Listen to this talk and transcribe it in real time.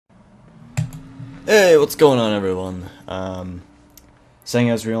Hey, what's going on, everyone? Saying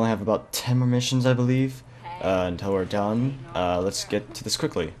as we only have about 10 more missions, I believe, until we're done. Let's get to this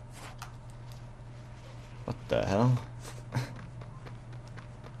quickly. What the hell?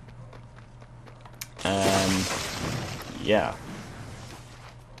 Yeah.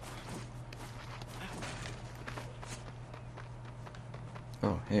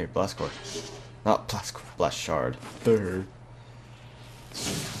 Oh, hey, blast core. Not blast core, blast shard. Durr.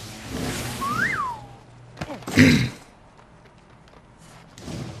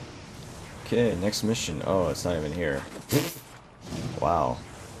 Okay, next mission. Oh, it's not even here. Wow.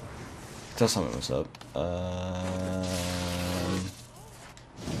 Tell someone what's up.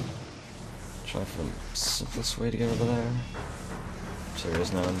 Try for the simplest way to get over there. So there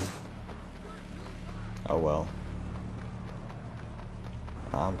is none. Oh well.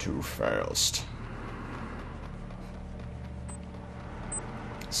 I'm too fast.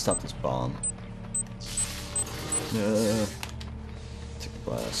 Stop this bomb. Take the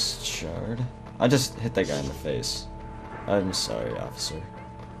blast shard. I just hit that guy in the face. I'm sorry, officer.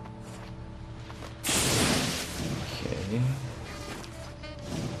 Okay.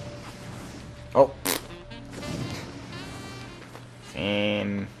 Oh.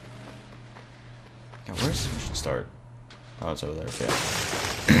 Yeah, where's the mission start? Oh, it's over there. Okay.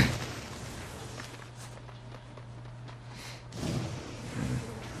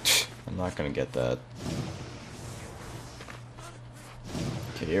 I'm not gonna get that.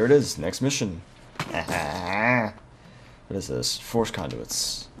 Okay, here it is. Next mission. What is this? Force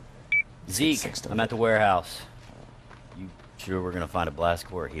conduits. Zeke, I'm at the warehouse. You sure we're gonna find a blast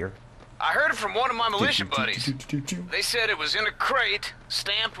core here? I heard it from one of my militia buddies. They said it was in a crate,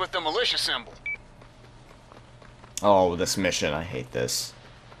 stamped with the militia symbol. Oh, this mission. I hate this.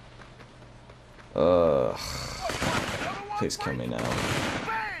 Ugh. Please kill me now.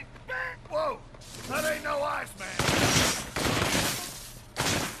 Bang! Bang! Whoa! That ain't no ice, man!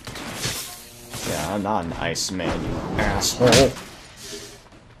 Yeah, I'm not an Iceman, you asshole.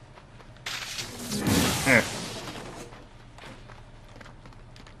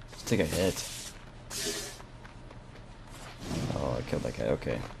 Let's take a hit. Oh, I killed that guy.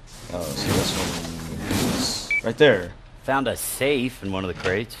 Okay. Oh, so this one is right there. Found a safe in one of the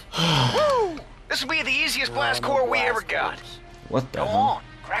crates. Woo! This will be the easiest blast core we ever got. What the Go hell? on,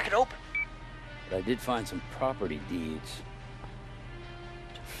 crack it open. But I did find some property deeds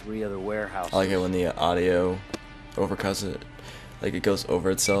to 3 other warehouses. I like it when the audio overcuts it. Like it goes over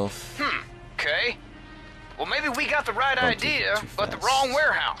itself. Okay. Well, maybe we got the right Don't do it idea, too but the fast. wrong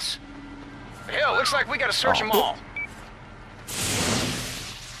warehouse. Hell, looks like we gotta search them all.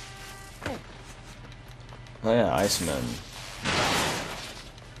 Oh yeah, Iceman.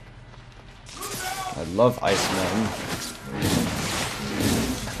 I love Icemen.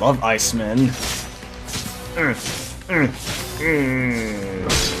 I love Icemen.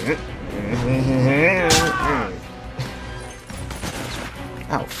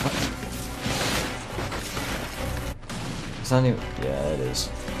 Ow, fuck. It's not even. Yeah, it is.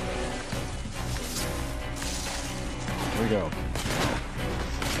 Here we go.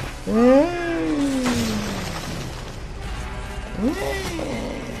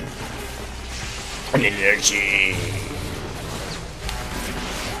 An energy.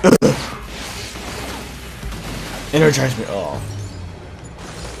 Energize me. Oh.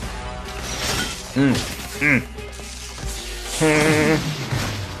 I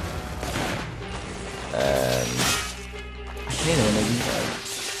hate it when I do that.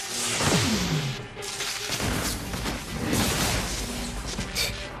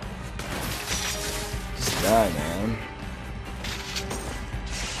 Just die, man.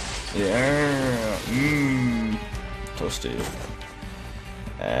 Yeah. Toasty.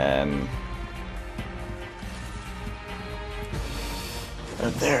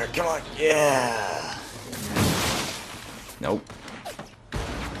 Right there, come on, yeah. Nope.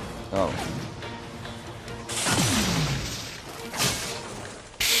 Oh.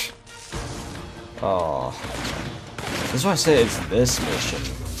 Oh. This is why I say it's this mission.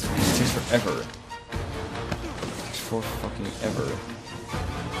 It takes forever. It takes for fucking ever.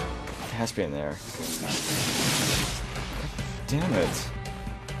 It has to be in there. Damn it.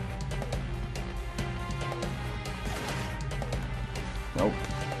 Nope.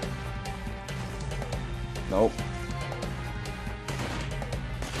 Nope.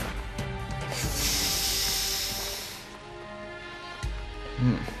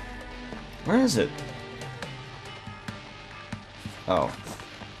 Where is it? Oh.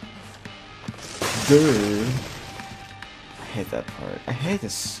 Dude. I hate that part. I hate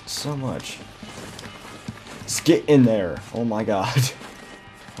this so much. Just get in there. Oh my god.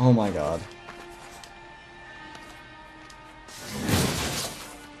 Oh my god.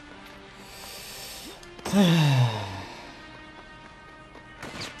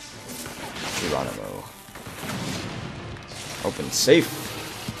 Geronimo. Open safe.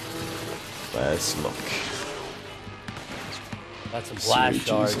 Let's look. Got some blast Sweet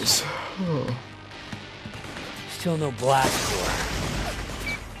shards. Jesus. Still no blast core.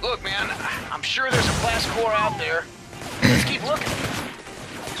 Look, man, I'm sure there's a blast core out there. Let's keep looking.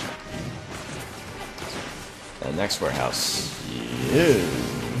 Next warehouse. Yeah.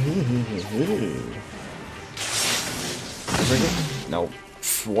 No.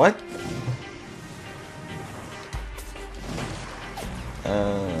 What?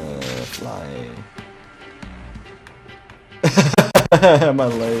 Fly. My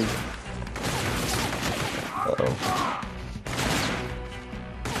leg. Uh-oh.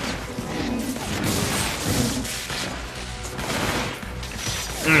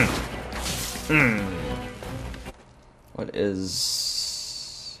 What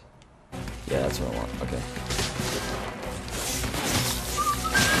is... Yeah, that's what I want. Okay.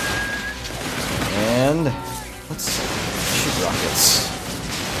 And let's shoot rockets.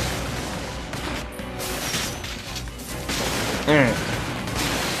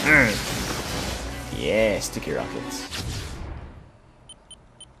 Yeah, sticky rockets.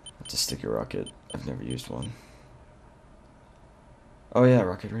 What's a sticky rocket? I've never used one. Oh yeah,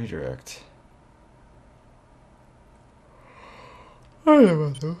 rocket redirect. I know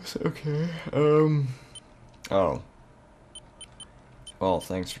about those. Okay. Oh. Well,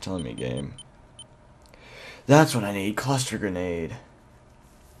 thanks for telling me, game. That's what I need. Cluster grenade.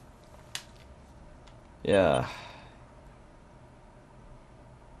 Yeah.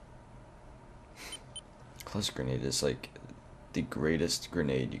 Cluster grenade is like the greatest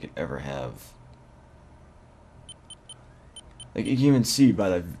grenade you could ever have. Like you can even see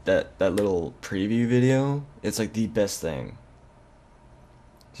by that little preview video, it's like the best thing.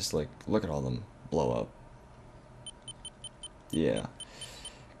 Just like look at all them blow up. Yeah.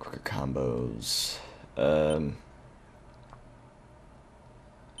 Quicker combos. Oh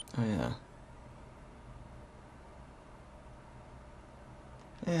yeah.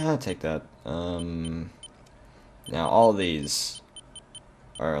 Yeah, I'll take that. Now all these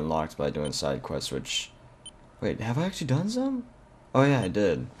are unlocked by doing side quests, which... Wait, have I actually done some? Oh yeah, I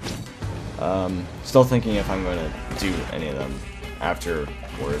did. Still thinking if I'm gonna do any of them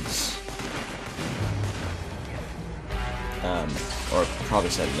afterwards. Or probably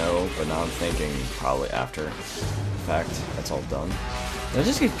said no, but now I'm thinking probably after the fact that's all done. Did I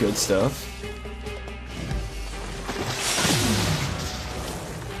just get good stuff?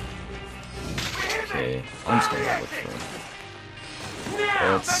 Okay, I'm just gonna look for it.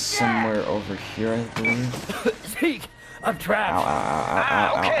 It's somewhere over here, I believe. Zeke, I'm trapped. Ow, ow, ow,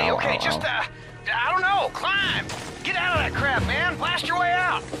 ow, ow, Okay, ow, okay, ow, just, ow. I don't know, climb! Get out of that crap, man! Blast your way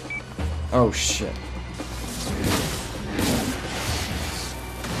out! Oh, shit.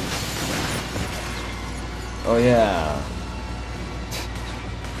 Oh, yeah.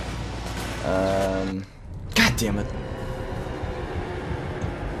 God damn it.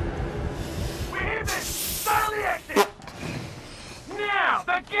 We hear this! Start the exit! Now,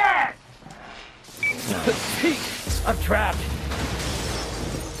 the gas! Zeke, I'm trapped.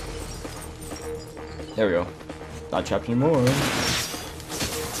 There we go. Not trapped anymore.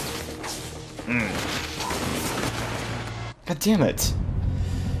 God damn it.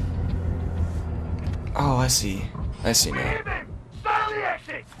 Oh, I see. I see We now. hear this! Start the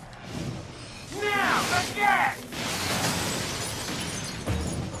exit! Now, the gas!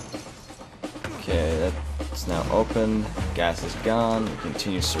 Okay, that's now open. Gas is gone. We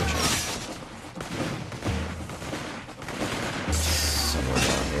continue searching. Somewhere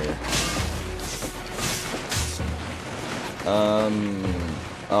down here.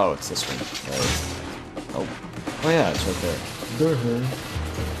 Oh, it's this one. Oh. Oh yeah, it's right there.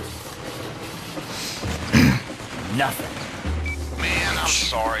 Nothing. Man, I'm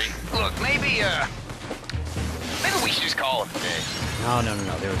sorry. Look, maybe we should just call it a day. No.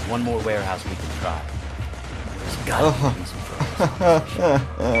 There was one more warehouse we could try. There's gotta be some frozen.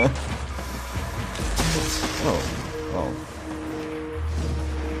 Oh.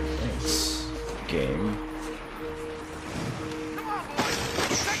 Thanks, game. Come on, boys!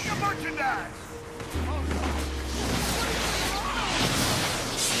 Take the merchandise!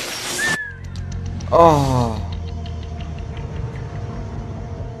 Oh.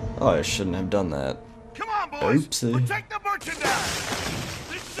 Oh, I shouldn't have done that. Come on, boys! Oopsie. Protect the merchandise!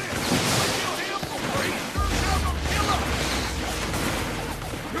 This is it! Kill him before he turns out to kill us!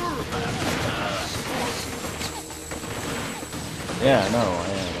 You're Yeah, no, I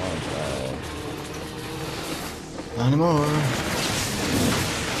am. Not anymore.